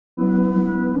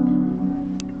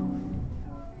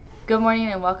Good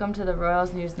morning and welcome to the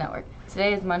Royals News Network.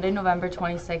 Today is Monday, November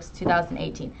 26,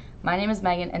 2018. My name is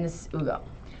Megan and this is Ugo.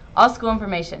 All school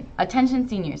information. Attention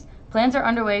seniors. Plans are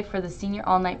underway for the senior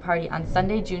all-night party on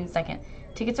Sunday, June 2nd.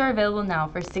 Tickets are available now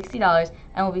for $60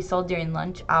 and will be sold during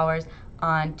lunch hours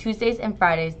on Tuesdays and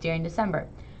Fridays during December.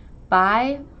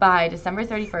 By December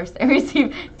 31st and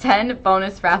receive 10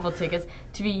 bonus raffle tickets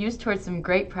to be used towards some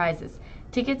great prizes.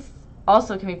 Tickets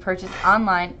also can be purchased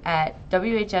online at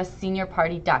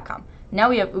WHSSeniorParty.com. Now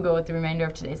we have Ugo with the remainder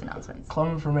of today's announcements. Club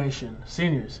information.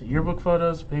 Seniors, yearbook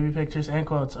photos, baby pictures, and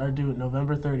quotes are due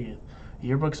November 30th.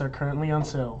 Yearbooks are currently on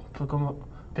sale.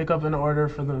 Pick up an order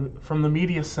from the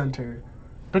media center.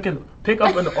 Pick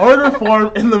up an order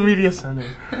form in the media center.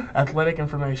 Athletic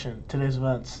information. Today's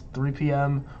events: 3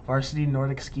 p.m. varsity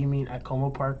Nordic ski meet at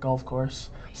Como Park Golf Course.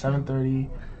 7:30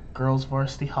 girls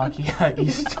varsity hockey at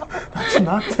East. That's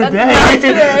not today.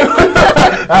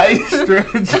 At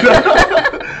Eastridge.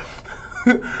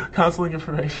 Counseling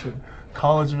information.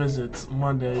 College visits,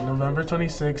 Monday, November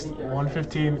 26th,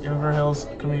 1:15, Inver Hills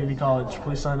Community College.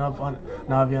 Please sign up on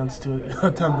Naviance to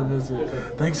attend the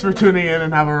visit. Thanks for tuning in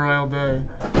and have a royal day.